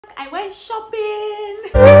I went shopping.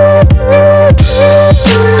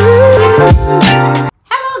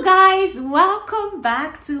 Hello guys, welcome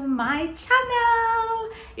back to my channel.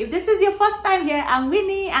 If this is your first time here, I'm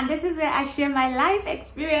Winnie and this is where I share my life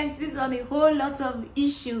experiences on a whole lot of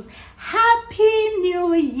issues. Happy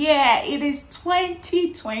New Year! It is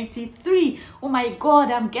 2023. Oh my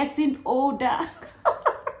god, I'm getting older.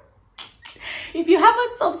 If you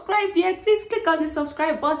haven't subscribed yet, please click on the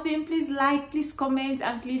subscribe button. Please like, please comment,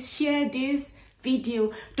 and please share this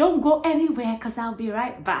video. Don't go anywhere because I'll be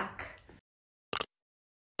right back.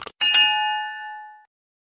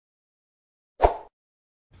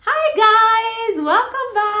 Hi guys,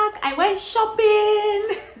 welcome back. I went shopping.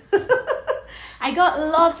 I got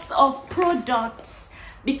lots of products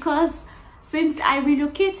because since I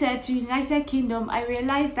relocated to United Kingdom, I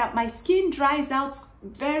realized that my skin dries out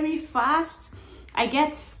very fast. I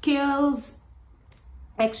get scales,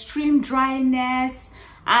 extreme dryness,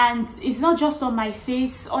 and it's not just on my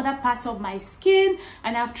face, other parts of my skin.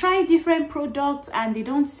 And I've tried different products and they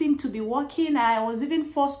don't seem to be working. I was even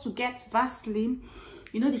forced to get Vaseline,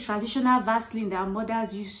 you know, the traditional Vaseline that our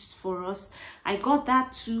mothers used for us. I got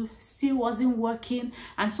that too, still wasn't working.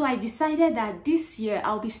 And so I decided that this year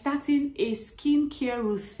I'll be starting a skincare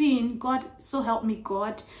routine. God, so help me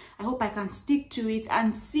God. I hope I can stick to it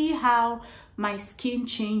and see how my skin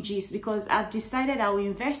changes, because I've decided I will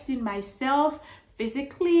invest in myself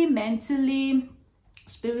physically, mentally,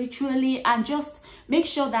 spiritually, and just make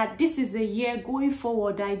sure that this is a year going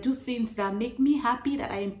forward I do things that make me happy,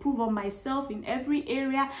 that I improve on myself in every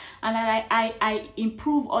area, and that I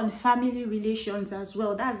improve on family relations as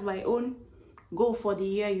well. That's my own goal for the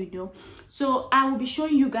year, you know. So I will be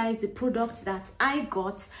showing you guys the products that I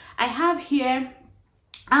got. I have here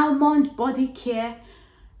almond body care,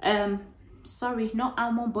 sorry, not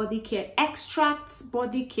almond body care, extracts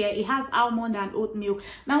body care. It has almond and oatmeal.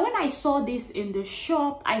 Now when I saw this in the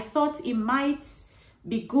shop, I thought it might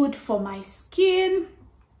be good for my skin,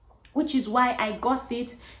 which is why I got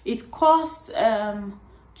it. It cost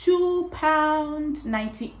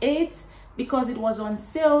 £2.98 because it was on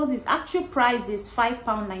sales. Its actual price is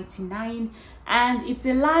 £5.99, and it's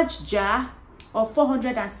a large jar of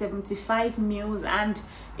 475 mils, and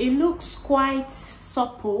it looks quite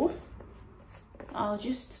supple. I'll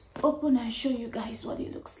just open and show you guys what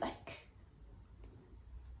it looks like.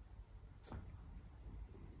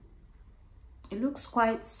 It looks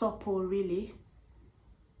quite supple, really.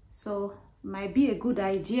 So might be a good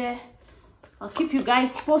idea. I'll keep you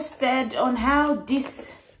guys posted on how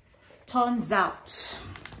this turns out.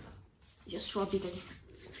 Just rub it in.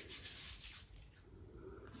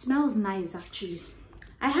 Smells nice actually.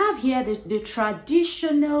 I have here the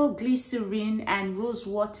traditional glycerin and rose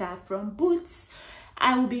water from Boots.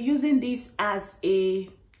 I will be using this as a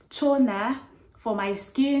toner for my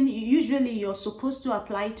skin. Usually you're supposed to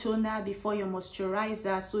apply toner before your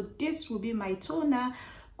moisturizer, so this will be my toner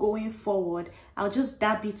going forward. I'll just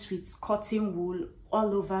dab it with cotton wool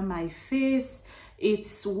all over my face.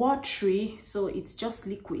 It's watery, so it's just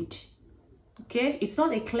liquid. Okay, it's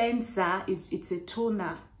not a cleanser, it's a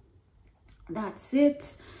toner. That's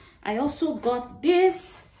it. I also got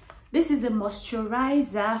this. This is a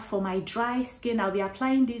moisturizer for my dry skin. I'll be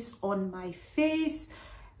applying this on my face.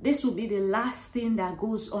 This will be the last thing that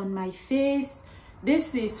goes on my face.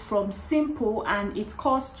 This is from Simple and it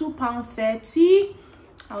costs £2.30.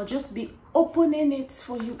 I'll just be opening it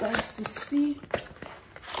for you guys to see.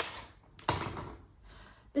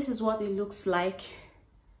 This is what it looks like.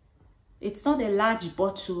 It's not a large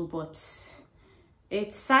bottle, but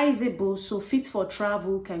it's sizable, so fit for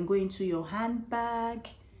travel, can go into your handbag.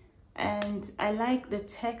 And I like the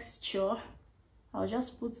texture. I'll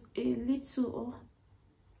just put a little,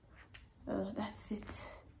 that's it.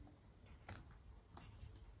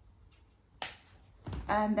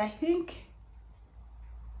 And I think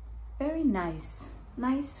very nice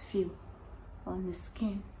feel on the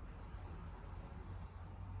skin,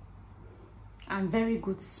 and very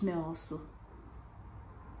good smell also.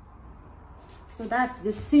 So that's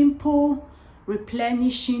the Simple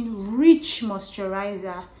replenishing rich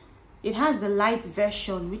moisturizer. It has the light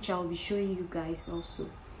version, which I'll be showing you guys also.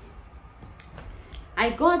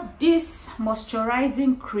 I got this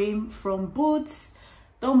moisturizing cream from Boots.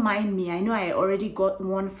 Don't mind me, I know I already got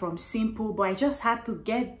one from Simple, but I just had to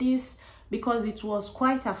get this because it was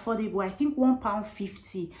quite affordable. I think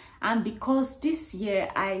 £1.50. And because this year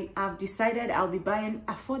I have decided I'll be buying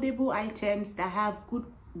affordable items that have good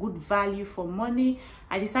value for money,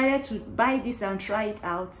 I decided to buy this and try it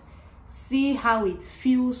out, see how it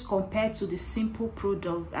feels compared to the Simple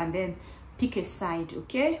product, and then pick a side.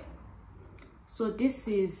 Okay, So this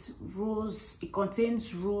is rose, it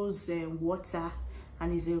contains rose water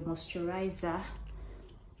and is a moisturizer.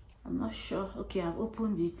 I'm not sure. Okay, I've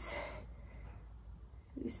opened it.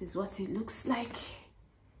 This is what it looks like.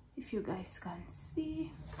 If you guys can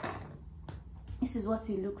see, this is what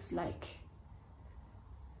it looks like.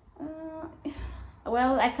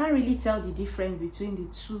 Well, I can't really tell the difference between the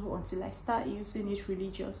two until I start using it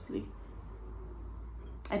religiously.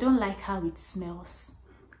 I don't like how it smells.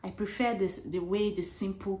 I prefer the way the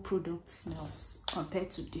simple product smells compared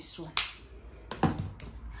to this one.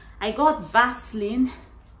 I got Vaseline.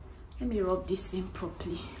 Let me rub this in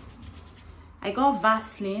properly. I got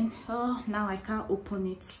Vaseline. Oh, now I can't open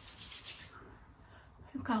it.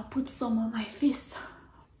 Look, I'll put some on my face.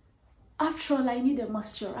 After all, I need a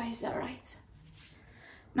moisturizer, right?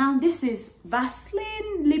 Now this is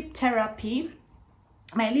Vaseline Lip Therapy.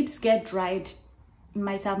 My lips get dried. You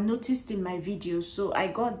might have noticed in my video, so I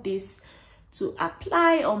got this to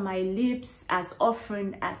apply on my lips as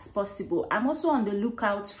often as possible. I'm also on the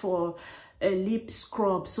lookout for a lip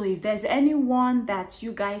scrub, so if there's anyone that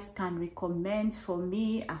you guys can recommend for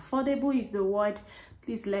me, affordable is the word,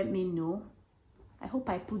 please let me know. I hope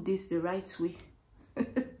I put this the right way.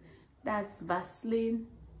 That's Vaseline.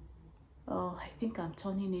 Oh, I think I'm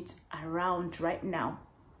turning it around right now.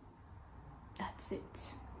 That's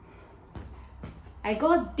it. I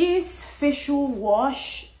got this facial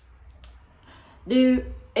wash.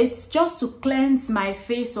 It's just to cleanse my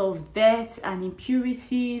face of dirt and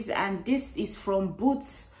impurities, and this is from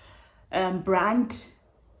Boots brand.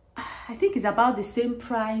 I think it's about the same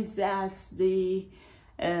price as the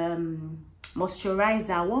moisturizer,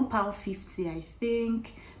 £1.50 I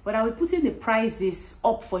think, but I will put in the prices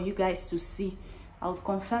up for you guys to see. I'll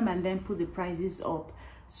confirm and then put the prices up.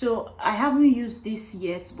 So I haven't used this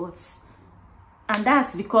yet, and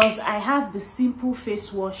that's because I have the simple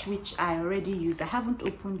face wash which I already use. I haven't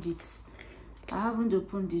opened it. I haven't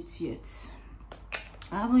opened it yet.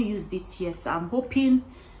 I haven't used it yet. I'm hoping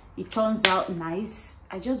it turns out nice.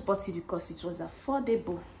 I just bought it because it was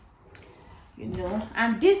affordable, you know.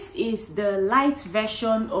 And this is the light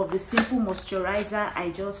version of the simple moisturizer I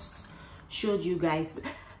just showed you guys.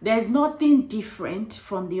 There's nothing different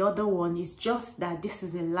from the other one. It's just that this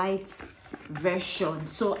is a light version.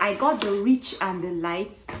 So I got the rich and the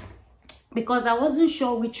light because I wasn't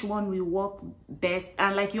sure which one will work best,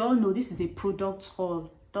 and like you all know, this is a product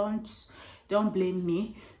haul. Don't blame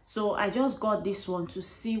me. So I just got this one to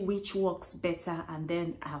see which works better, and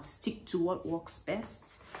then I'll stick to what works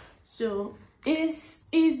best. So this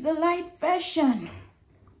is the light version,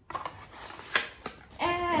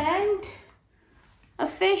 and a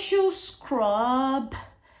facial scrub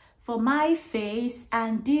for my face,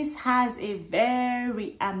 and this has a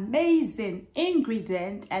very amazing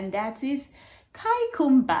ingredient, and that is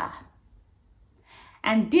cucumber.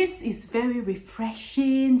 And this is very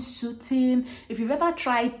refreshing, soothing. If you've ever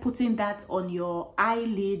tried putting that on your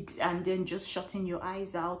eyelid and then just shutting your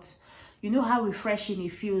eyes out, you know how refreshing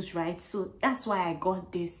it feels, right? So that's why I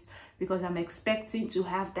got this, because I'm expecting to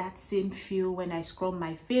have that same feel when I scrub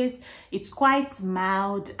my face. It's quite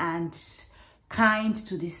mild and kind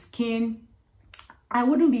to the skin. I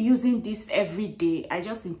wouldn't be using this every day. I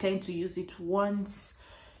just intend to use it once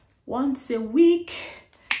a week.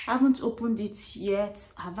 I haven't opened it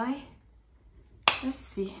yet, have I? Let's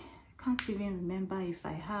see. I can't even remember if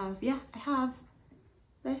I have. Yeah, I have.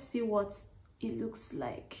 Let's see what it looks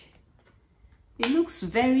like. It looks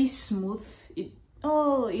very smooth. It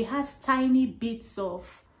has tiny bits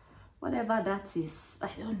of whatever that is. I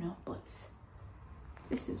don't know, but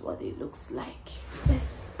this is what it looks like.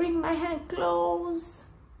 Let's bring my hand close.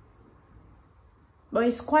 But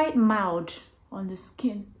it's quite mild on the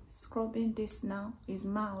skin. Scrubbing this now is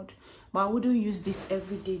mild, but I wouldn't use this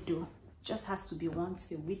every day though. It just has to be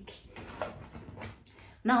once a week.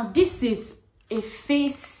 Now this is a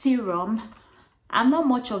face serum. I'm not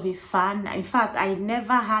much of a fan. In fact, I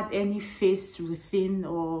never had any face routine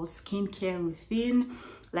or skincare routine.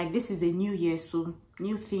 Like, this is a new year, so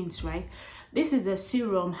new things, right? This is a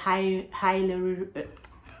serum hyaluronic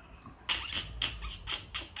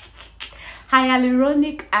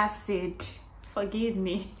acid. Forgive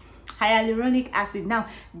me. Hyaluronic acid. Now,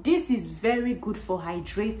 this is very good for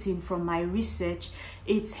hydrating from my research.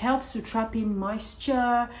 It helps to trap in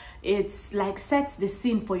moisture. It's like sets the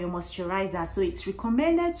scene for your moisturizer. So it's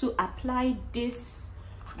recommended to apply this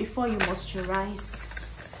before you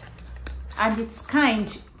moisturize. And it's kind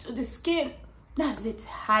to the skin. That's it.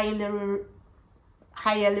 Hyaluronic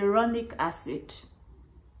acid.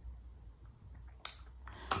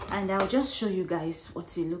 And I'll just show you guys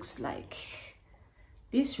what it looks like.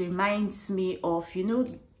 This reminds me of, you know,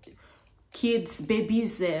 kids,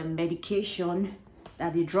 babies medication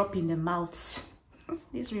that they drop in the mouth.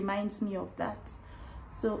 This reminds me of that.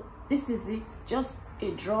 So this is it, just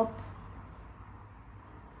a drop.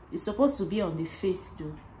 It's supposed to be on the face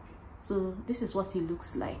too. So this is what it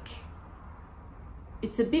looks like.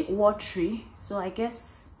 It's a bit watery, so I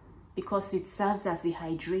guess because it serves as a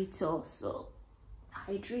hydrator, so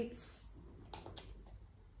hydrates.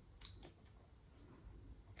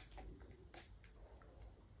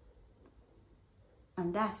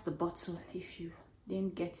 And that's the bottle if you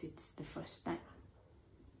didn't get it the first time.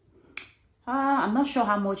 I'm not sure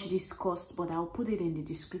how much this cost, but I'll put it in the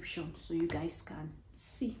description so you guys can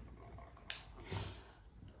see.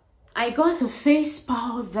 I got a face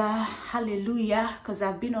powder, hallelujah, because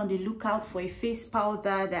I've been on the lookout for a face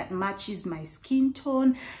powder that matches my skin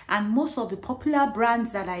tone, and most of the popular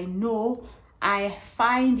brands that I know, I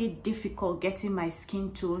find it difficult getting my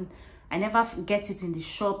skin tone. I never get it in the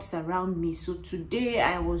shops around me. So today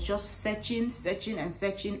I was just searching,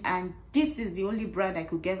 and this is the only brand I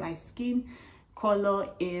could get my skin color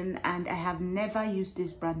in, and I have never used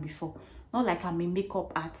this brand before. Not like I'm a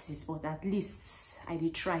makeup artist, but at least I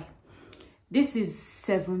did try. This is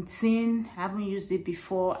 17. I haven't used it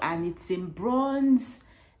before, and it's in bronze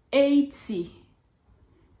 80.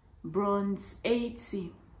 Bronze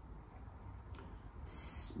 80.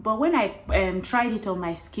 But when I tried it on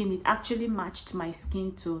my skin, it actually matched my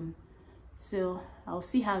skin tone. So I'll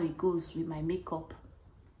see how it goes with my makeup.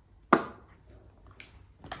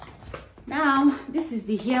 Now, this is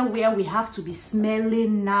the hair where we have to be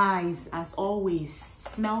smelling nice as always.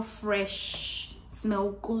 Smell fresh,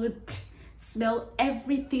 smell good, smell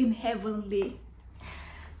everything heavenly.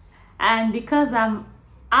 And because I'm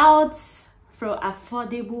out for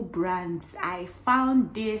affordable brands, I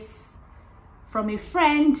found this from a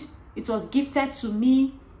friend. It was gifted to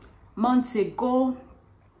me months ago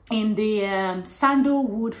in the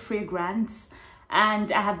sandalwood fragrance,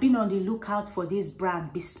 and I have been on the lookout for this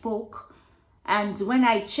brand, Bespoke. And when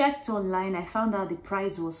I checked online, I found out the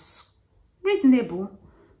price was reasonable.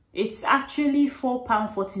 It's actually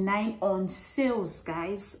 £4.49 on sales,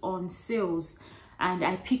 guys, on sales. And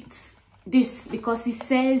I picked this because it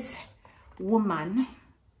says woman,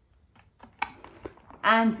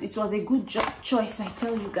 and it was a good choice, I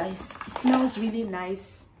tell you guys. It smells really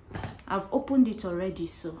nice. I've opened it already,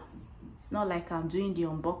 so it's not like I'm doing the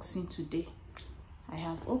unboxing today. I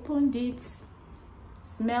have opened it.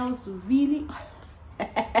 Smells really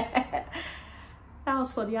that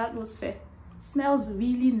was for the atmosphere. Smells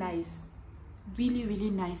really nice, really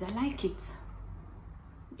nice. I like it.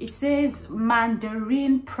 It says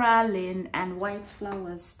mandarin praline and white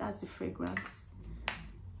flowers. That's the fragrance.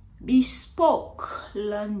 Bespoke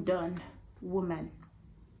London woman.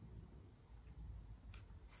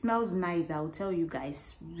 Smells nice, I'll tell you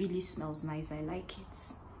guys. Really smells nice. I like it.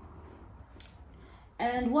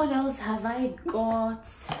 And what else have I got?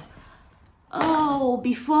 Oh,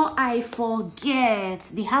 before I forget,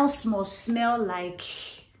 the house must smell like,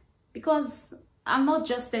 because I'm not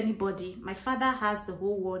just anybody. My father has the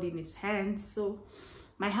whole world in his hands, so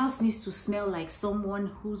my house needs to smell like someone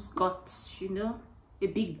who's got, you know, a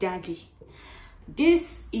big daddy.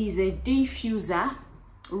 This is a diffuser,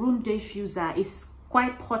 room diffuser. It's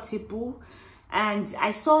quite portable, and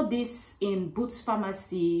I saw this in Boots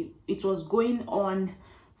Pharmacy. It was going on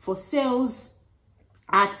for sales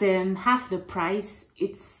at half the price.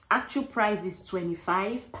 Its actual price is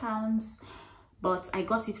 £25, but I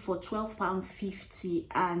got it for £12.50,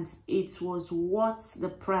 and it was worth the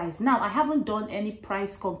price. Now, I haven't done any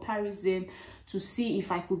price comparison to see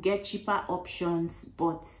if I could get cheaper options,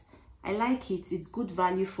 but I like it. It's good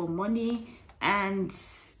value for money, and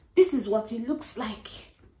this is what it looks like,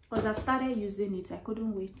 because I've started using it. I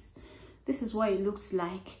couldn't wait. This is what it looks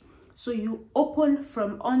like. So you open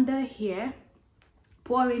from under here,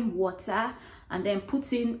 pour in water, and then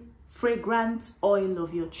put in fragrant oil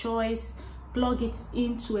of your choice. Plug it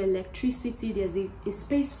into electricity. There's a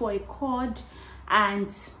space for a cord,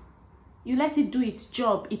 and you let it do its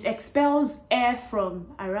job. It expels air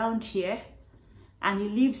from around here, and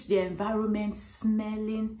it leaves the environment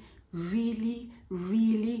smelling really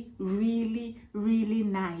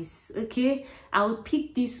nice. Okay, I would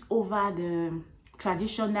pick this over the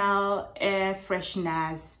traditional air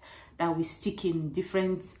fresheners that we stick in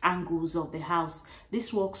different angles of the house.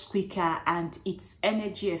 This works quicker, and it's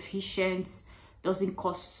energy efficient, doesn't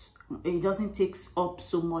cost, it doesn't take up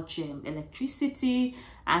so much electricity,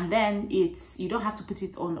 and then you don't have to put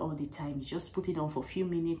it on all the time. You just put it on for a few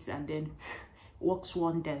minutes, and then works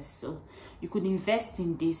wonders. So you could invest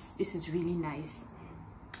in this. This is really nice.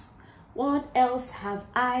 What else have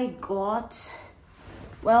I got?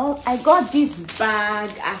 Well, I got this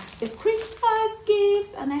bag as a Christmas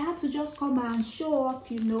gift and I had to just come and show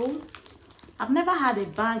off, you know. I've never had a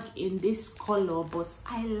bag in this color, but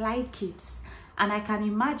I like it. And I can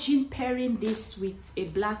imagine pairing this with a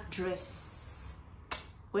black dress.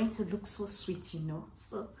 Going to look so sweet, you know.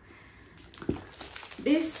 So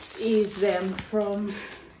this is from,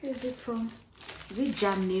 where is it from? Is it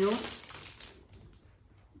Jamil?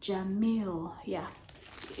 Jamil, yeah.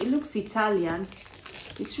 It looks Italian.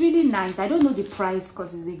 It's really nice. I don't know the price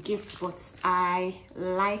because it's a gift, but I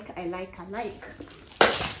like.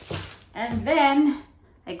 And then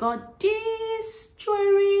I got this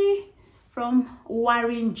jewelry from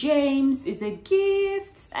Warren James. It's a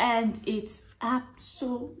gift and it's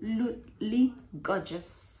absolutely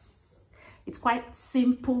gorgeous. It's quite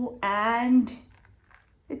simple and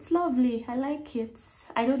it's lovely. I like it.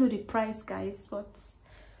 I don't know the price, guys, but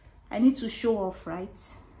I need to show off, right?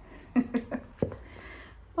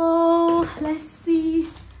 Oh, let's see.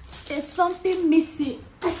 There's something missing.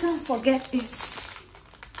 I can't forget this.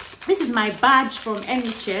 This is my badge from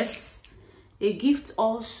NHS. A gift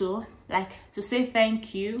also, like to say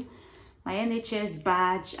thank you. My NHS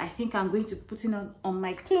badge. I think I'm going to put it on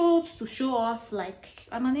my clothes to show off. Like,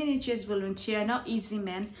 I'm an NHS volunteer, not easy,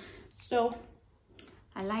 man. So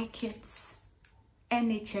I like it.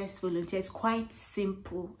 NHS volunteer. It's quite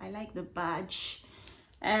simple. I like the badge.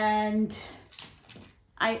 And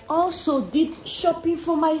I also did shopping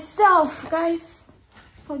for myself, guys.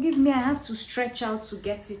 Forgive me, I have to stretch out to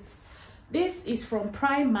get it. This is from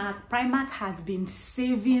Primark. Primark has been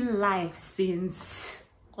saving lives since,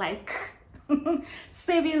 like,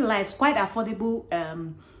 saving lives. Quite affordable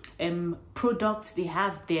products they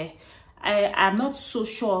have there. I'm not so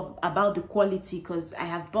sure about the quality because I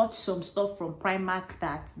have bought some stuff from Primark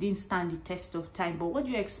that didn't stand the test of time. But what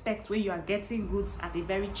do you expect when you are getting goods at a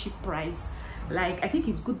very cheap price? Like, I think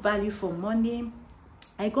it's good value for money.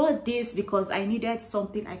 I got this because I needed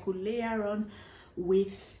something I could layer on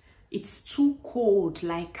with. It's too cold,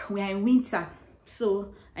 like we are in winter,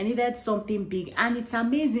 so I needed something big. And it's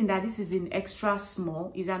amazing that this is in extra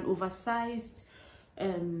small. It's an oversized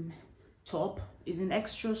top. It's an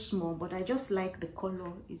extra small, but I just like the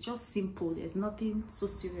color. It's just simple. There's nothing so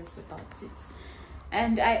serious about it.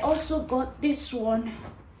 And I also got this one.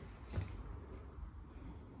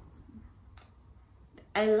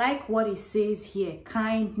 I like what it says here,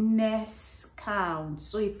 kindness counts.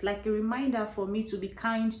 So it's like a reminder for me to be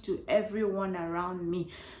kind to everyone around me.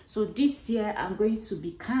 So this year I'm going to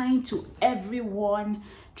be kind to everyone,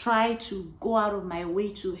 try to go out of my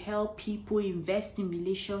way to help people, invest in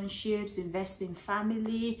relationships, invest in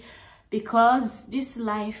family, because this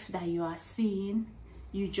life that you are seeing,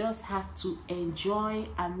 you just have to enjoy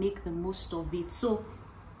and make the most of it. So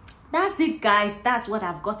that's it, guys. That's what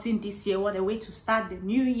I've gotten this year. What a way to start the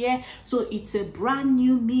new year. So it's a brand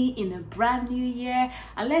new me in a brand new year,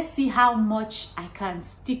 and let's see how much I can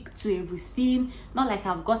stick to a routine. Not like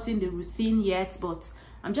I've gotten the routine yet, but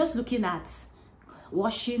I'm just looking at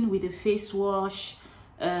washing with the face wash,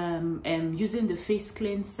 using the face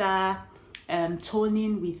cleanser,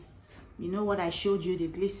 toning with, you know what I showed you, the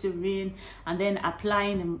glycerin, and then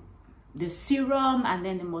applying the serum and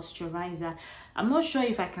then the moisturizer. I'm not sure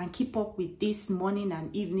if I can keep up with this morning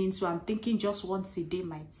and evening, so I'm thinking just once a day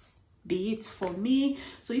might be it for me.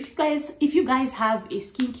 So if you guys have a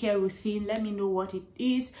skincare routine, let me know what it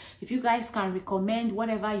is. If you guys can recommend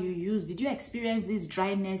whatever you use. Did you experience this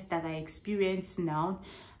dryness that I experience now?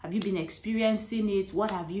 Have you been experiencing it?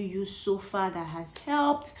 What have you used so far that has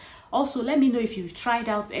helped? Also, let me know if you've tried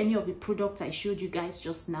out any of the products I showed you guys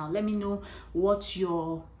just now. Let me know what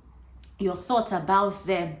your thoughts about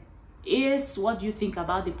them is. What do you think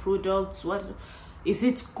about the products? What is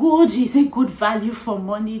it good? Is it good value for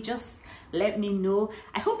money? Just let me know.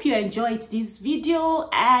 I hope you enjoyed this video,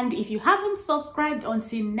 and if you haven't subscribed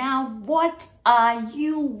until now, what are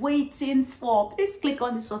you waiting for? Please click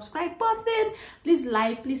on the subscribe button, please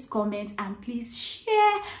like, please comment, and please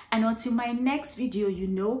share. And until my next video, you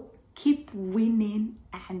know, keep winning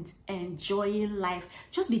and enjoying life.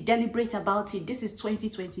 Just be deliberate about it. This is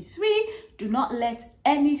 2023. Do not let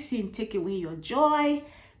anything take away your joy.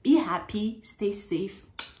 Be happy, stay safe.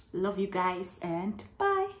 Love you guys, and bye.